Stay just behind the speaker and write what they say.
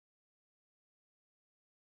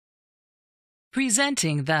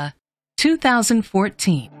Presenting the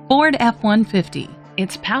 2014 Ford F-150.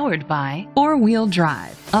 It's powered by four-wheel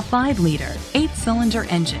drive, a 5-liter, 8-cylinder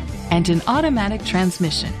engine, and an automatic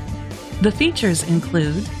transmission. The features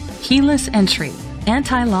include keyless entry,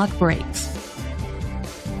 anti-lock brakes,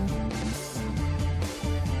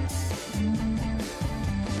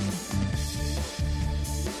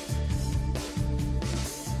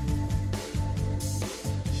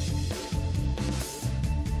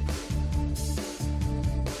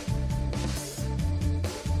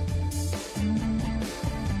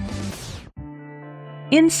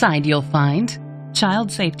 Inside you'll find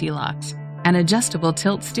child safety locks, an adjustable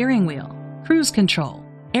tilt steering wheel, cruise control,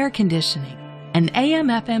 air conditioning, an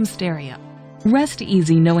AM/FM stereo. Rest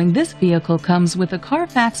easy knowing this vehicle comes with a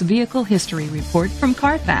Carfax Vehicle History Report from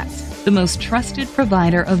Carfax, the most trusted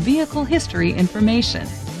provider of vehicle history information.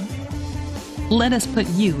 Let us put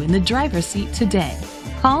you in the driver's seat today.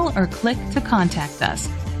 Call or click to contact us.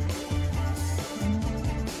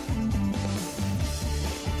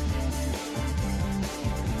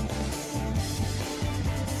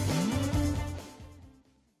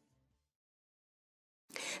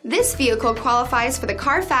 This vehicle qualifies for the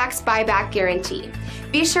Carfax Buyback Guarantee.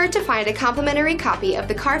 Be sure to find a complimentary copy of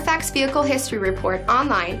the Carfax Vehicle History Report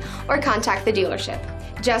online or contact the dealership.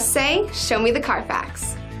 Just say, "Show me the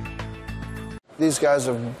Carfax." These guys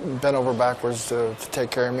have bent over backwards to take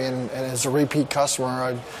care of me, and as a repeat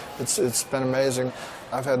customer, it's been amazing.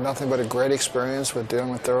 I've had nothing but a great experience with dealing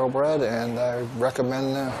with Thoroughbred, and I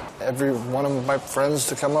recommend every one of my friends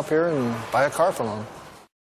to come up here and buy a car from them.